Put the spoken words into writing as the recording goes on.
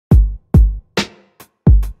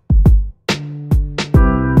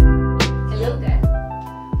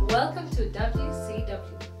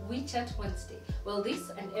Chat Wednesday. Well,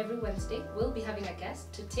 this and every Wednesday, we'll be having a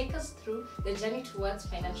guest to take us through the journey towards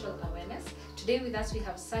financial awareness. Today with us, we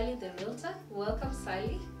have Sally, the realtor. Welcome,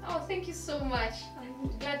 Sally. Oh, thank you so much.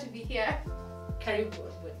 I'm glad to be here. Karibu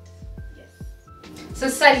aboard. Yes. So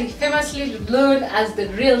Sally, famously known as the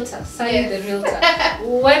realtor, Sally the realtor.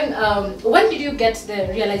 When did you get the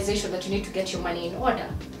realization that you need to get your money in order?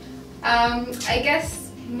 I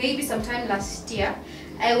guess maybe sometime last year.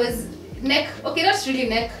 I was not really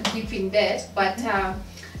neck deep in debt, but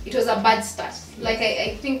it was a bad start. Like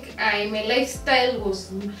I think my lifestyle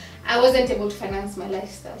was, I wasn't able to finance my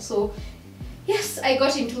lifestyle. So yes, I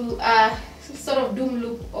got into a sort of doom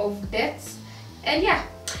loop of debts. And yeah,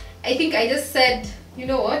 I think I just said, you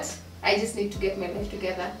know what, I just need to get my life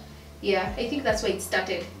together. Yeah, I think that's why it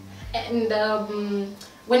started. And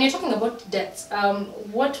when you're talking about debts,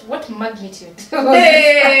 what magnitude?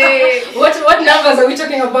 Hey! what numbers are we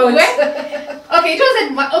talking about? Okay, it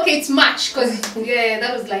wasn't okay. It's much, because yeah,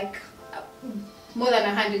 that was like more than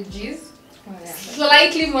 100 Gs. Oh, yeah.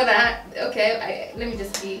 Slightly more than let me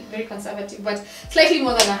just be very conservative, but slightly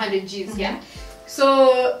more than 100 Gs. Mm-hmm. Yeah.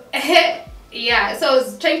 So yeah, so I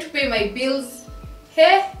was trying to pay my bills.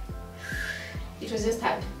 Hey, it was just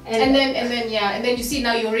hard. And then you see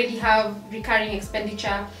now you already have recurring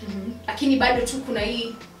expenditure. Lakini bado tu kuna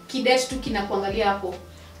hii kidebt tu kinakuangalia hapo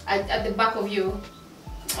at the back of your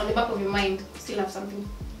mind. Still have something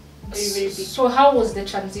very, very big. So how was the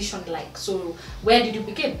transition like? So where did you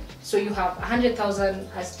begin? So you have 100,000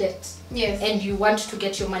 as debt. Yes. And you want to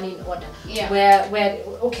get your money in order. Yeah. Where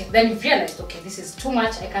okay, then you realized, okay, this is too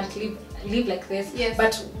much. I can't live like this. Yes.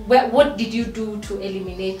 But what did you do to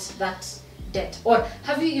eliminate that debt, or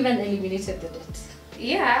have you even eliminated the debt?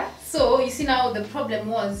 Yeah, so you see now the problem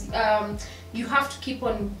was you have to keep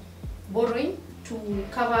on borrowing to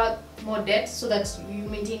cover more debt so that you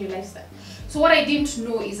maintain your lifestyle. So what I didn't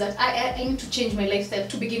know is that I need to change my lifestyle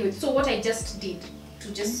to begin with. So what I just did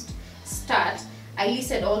to just start, I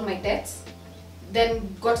listed all my debts,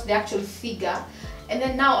 then got the actual figure, and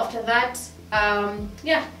then now after that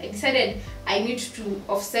yeah, I decided I need to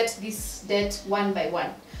offset this debt one by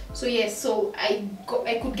one. So yes, so I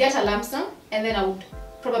could get a lump sum, and then I would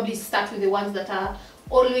probably start with the ones that are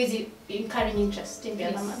always incurring interest in the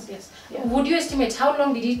other month. Yes. Yeah. Would you estimate how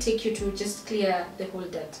long did it take you to just clear the whole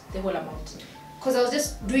debt, the whole amount? Because I was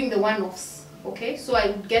just doing the one-offs. Okay, so I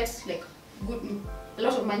would get like a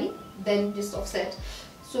lot of money, then just offset.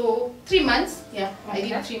 So 3 months. Yeah, okay. I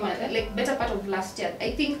did 3 months. Okay. Like better part of last year.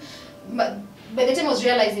 I think by the time I was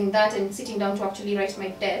realizing that and sitting down to actually write my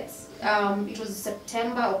debts, it was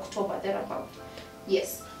September, October, thereabout.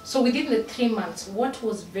 Yes. So within the 3 months, what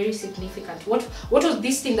was very significant? What was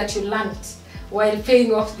this thing that you learned while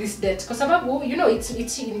paying off this debt? Because you know, it's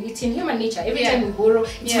in human nature. Every time we borrow,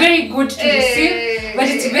 it's very good to receive, but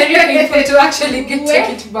it's very painful to actually take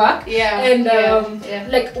it back. Yeah.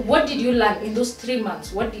 And like, what did you learn in those 3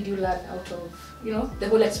 months? What did you learn out of, you know, the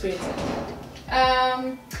whole experience that you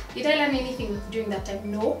had? Did I learn anything during that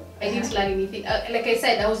time? No, I didn't learn anything. Like I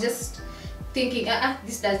said, I was just thinking,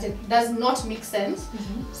 this does not make sense.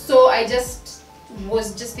 So I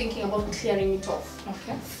was just thinking about clearing it off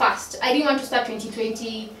fast. I didn't want to start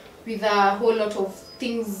 2020 with a whole lot of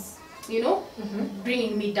things, you know,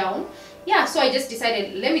 bringing me down. Yeah, so I just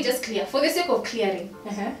decided, let me just clear for the sake of clearing.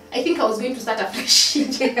 I think I was going to start afresh.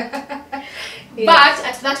 But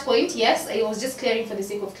at that point, yes, I was just clearing for the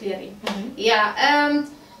sake of clearing. Yeah.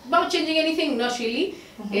 About changing anything, not really.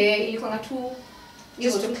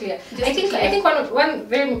 Just to clear. I think one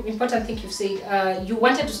very important thing you've said, you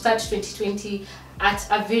wanted to start 2020 at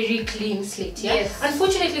a very clean slate. Yeah. Yes.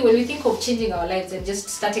 Unfortunately, when we think of changing our lives and just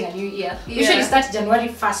starting a new year, we usually start January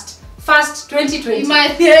 1st, 2020.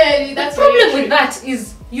 That's the problem with that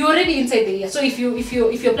is you're already inside the year. So if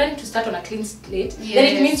you're planning to start on a clean slate,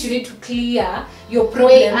 then it means you need to clear your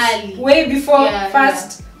problems way before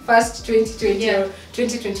first 2020 or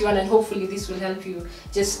 2021, and hopefully this will help you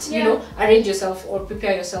just you know, arrange yourself or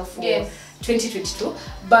prepare yourself for 2022,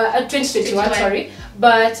 but 2021. Sorry,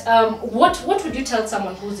 but what would you tell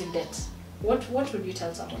someone who's in debt? What would you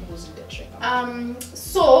tell someone who's in debt right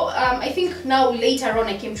now? I think now later on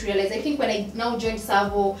I came to realize, I think when I now joined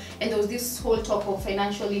Savo and there was this whole talk of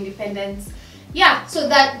financial independence, yeah, so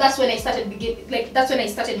that's when I started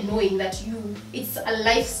knowing that it's a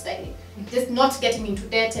lifestyle, just not getting into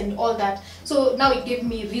debt and all that. So now it gave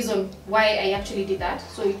me reason why I actually did that.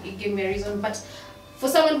 So it gave me a reason. But for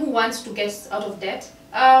someone who wants to get out of debt,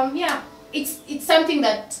 yeah, it's something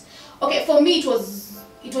that, okay, for me it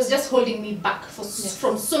was just holding me back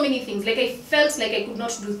from so many things. Like I felt like I could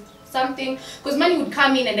not do something because money would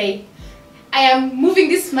come in and I am moving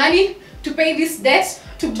this money to pay this debt,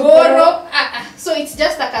 to borrow. So it's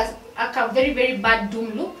just like a very, very bad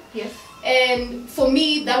doom loop. Yes. And for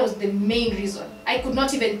me, that was the main reason. I could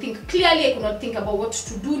not even think clearly. I could not think about what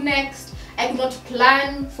to do next. I could not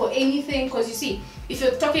plan for anything, because you see, if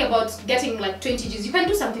you're talking about getting like 20 Gs, you can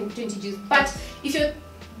do something with 20 Gs. But if you're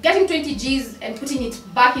getting 20 Gs and putting it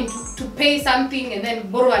back into to pay something and then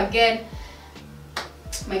borrow again,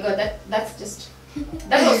 my God, that's just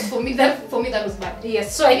that was for me. That was bad.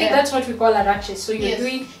 Yes. So I think that's what we call a rat race. So you're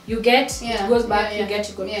doing, you get, it goes back, you get,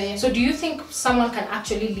 you go. So do you think someone can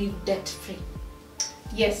actually live debt free?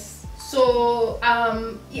 Yes. So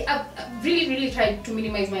I've really tried to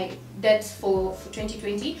minimize my debt for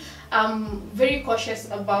 2020. I'm very cautious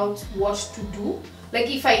about what to do. Like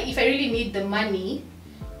if I really need the money,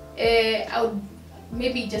 I would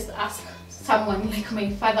maybe just ask someone like my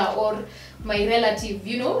father or my relative,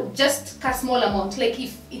 you know, just a small amount, like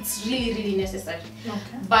if it's really necessary.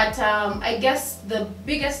 Okay. But I guess the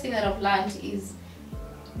biggest thing that I've learned is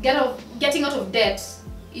getting out of debt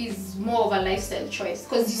is more of a lifestyle choice,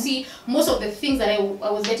 because you see, most of the things that I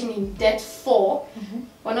was getting in debt for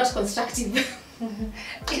were not constructive.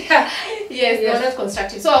 Yes, they were not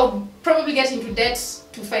constructive. So I would probably get into debt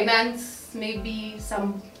to finance maybe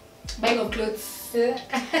some buying of clothes,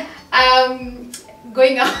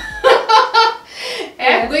 going out,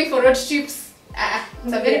 going for road trips.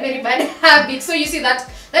 It's a very bad habit. So you see, that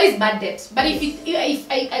is bad debt. But if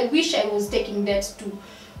I wish I was taking debt to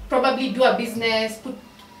probably do a business,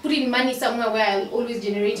 put in money somewhere where I'll always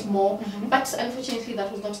generate more. But unfortunately,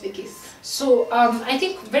 that was not the case. So I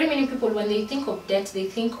think very many people, when they think of debt, they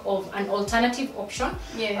think of an alternative option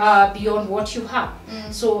beyond what you have.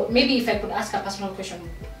 So maybe if I could ask a personal question,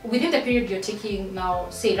 within the period you're taking now,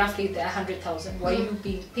 say roughly the 100,000, were you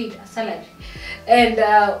being paid a salary? And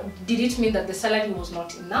did it mean that the salary was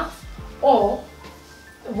not enough, or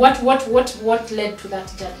what led to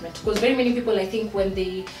that judgment? Because very many people, I think, when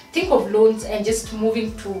they think of loans and just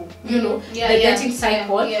moving to the debting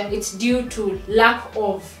cycle, it's due to lack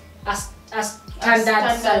of a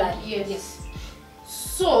standard salary. Yes.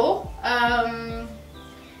 So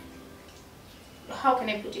how can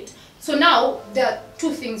I put it? So now there are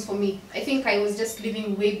two things for me. I think I was just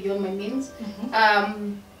living way beyond my means,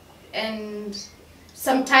 and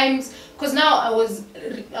sometimes, because now I was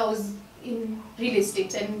in real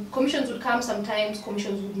estate, and commissions would come sometimes,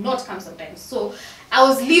 commissions would not come sometimes. So I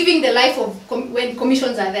was living the life of when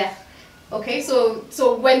commissions are there. Okay, so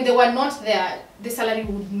when they were not there, the salary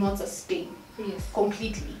would not sustain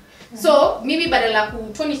completely. So maybe badala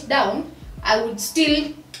ku tone it down, I would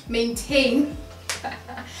still maintain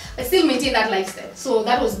that lifestyle. So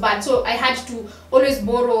that was bad. So I had to always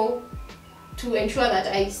borrow to ensure that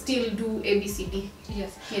I still do ABCD.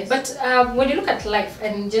 Yes. But when you look at life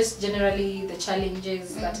and just generally the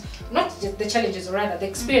challenges that, not just the challenges, or rather the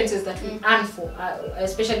experiences that we earn for,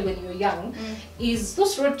 especially when you're young, is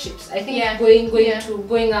those road trips. I think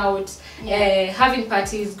going out, having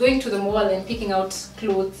parties, going to the mall and picking out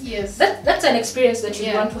clothes. Yes. That's an experience that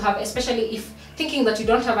you want to have, especially if thinking that you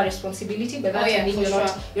don't have a responsibility, but that means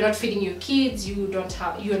you're not feeding your kids,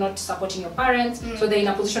 you're not supporting your parents, so they're in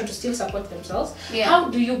a position to still support themselves. How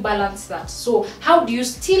do you balance that? So how do you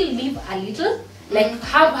still live a little, like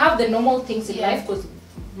have the normal things in life? Because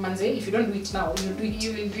manze, if you don't do it now, you will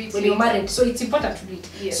do it when you're married. So it's important to do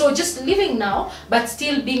it. So just living now, but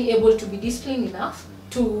still being able to be disciplined enough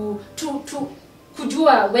to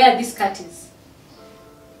kujua where this cut is.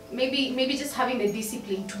 Maybe just having the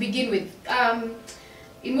discipline to begin with.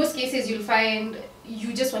 In most cases, you'll find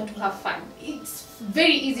you just want to have fun. It's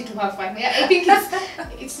very easy to have fun. I think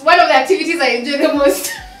it's one of the activities I enjoy the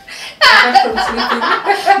most. Apart from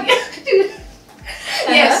sleeping.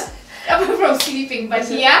 Yes, apart from sleeping. But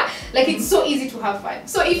like it's so easy to have fun.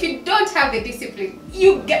 So if you don't have the discipline,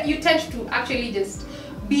 you tend to actually just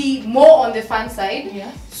be more on the fun side.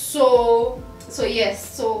 So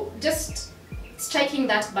just striking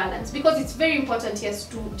that balance, because it's very important,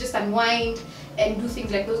 to just unwind and do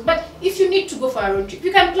things like those. But if you need to go for a road trip,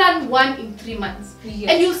 you can plan one in 3 months,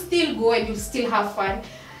 and you'll still go and you'll still have fun.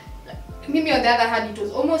 Maybe on the other hand, it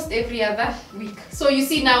was almost every other week. So you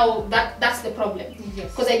see, now that's the problem,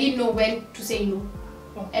 because I didn't know when to say no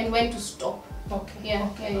and when to stop. Okay.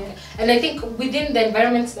 And I think within the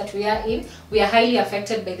environments that we are in, we are highly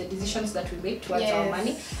affected by the decisions that we make towards our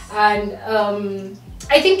money. And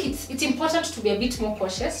I think it's important to be a bit more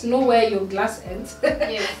cautious, know where your glass ends.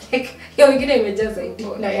 Like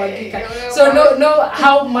so know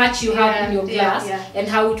how much you have in your glass and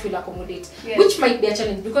how it will accommodate, which might be a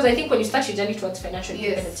challenge, because I think when you start your journey towards financial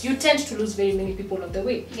independence, you tend to lose very many people on the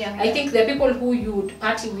way. I think the people who you would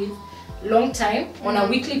party with long time on a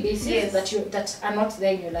weekly basis that are not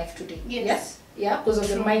there in your life today. Yes. Yeah, because of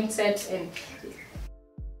your mindset and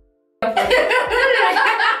I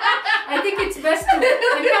think it's best to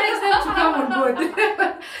encourage them to come on board.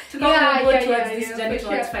 Towards this journey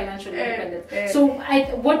towards financial independence. So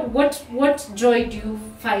what joy do you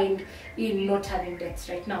find in not having debts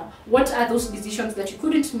right now? What are those decisions that you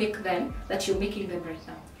couldn't make then that you're making them right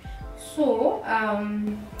now? So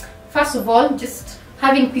first of all, just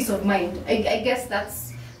having peace of mind. I guess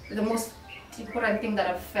that's the most important thing that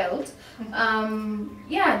I've felt.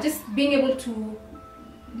 Just being able to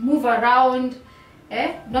move around,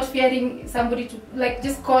 not fearing somebody to like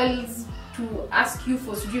just calls to ask you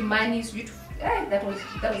for money, that was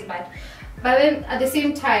bad. But then at the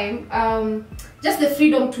same time, just the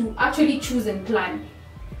freedom to actually choose and plan.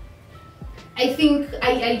 I think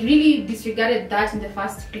I really disregarded that in the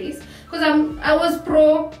first place because I was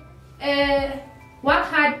pro work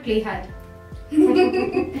hard, play hard.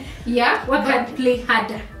 Work hard, play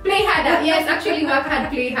harder. Play harder, yes, actually work hard,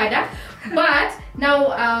 play harder. But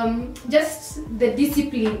now just the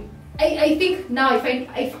discipline. I think now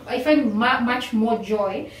I find much more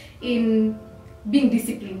joy in being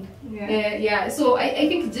disciplined. So I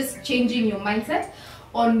think just changing your mindset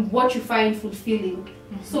on what you find fulfilling.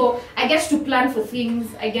 So I get to plan for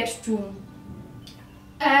things, I get to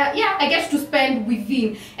spend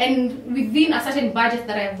within a certain budget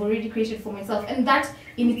that I've already created for myself, and that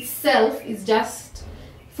in itself is just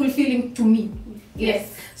fulfilling to me.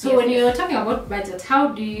 Yes. So when you're talking about budget, how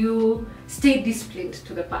do you stay disciplined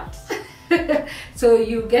to the part? So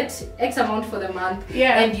you get X amount for the month,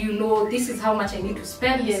 and you know this is how much I need to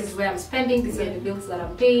spend. This is where I'm spending. These are the bills that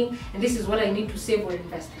I'm paying, and this is what I need to save or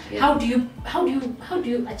invest. How do you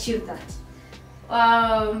achieve that?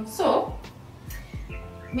 So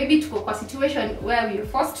maybe to a situation where we are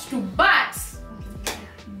forced to, but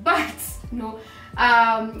no.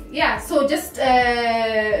 So just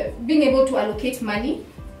being able to allocate money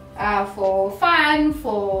for fun,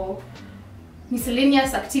 for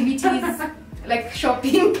miscellaneous activities like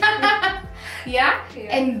shopping,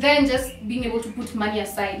 and then just being able to put money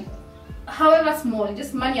aside, however small,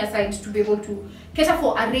 just money aside to be able to cater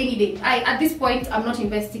for a rainy day. At this point, I'm not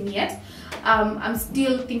investing yet. I'm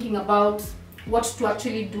still thinking about what to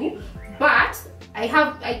actually do, but I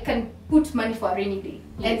can put money for a rainy day,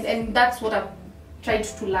 and that's what I've tried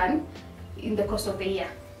to learn in the course of the year.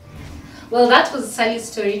 Well, that was Sally's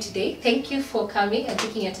story today. Thank you for coming and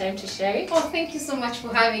taking your time to share it. Oh, thank you so much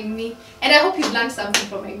for having me. And I hope you've learned something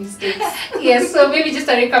from my mistakes. Yes, so maybe just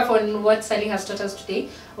a recap on what Sally has taught us today.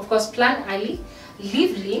 Of course, plan early,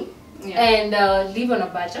 live lean, and live on a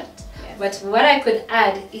budget. Yes. But what I could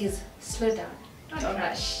add is slow down. Don't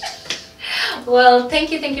rush. Well,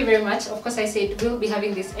 thank you very much. Of course, I said we'll be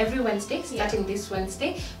having this every Wednesday, starting this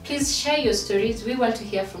Wednesday. Please share your stories. We want to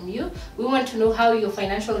hear from you. We want to know how your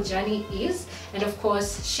financial journey is. And of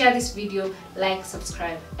course, share this video, like,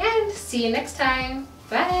 subscribe, and see you next time.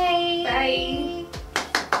 Bye. Bye.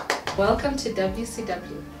 Welcome to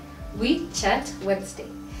WCW. We Chat Wednesday.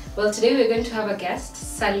 Well, today we're going to have a guest,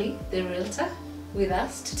 Sally, the realtor, with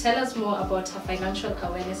us to tell us more about her financial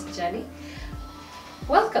awareness journey.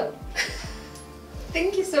 Welcome.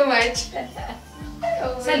 Thank you so much.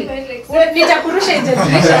 Sally, nitakurusha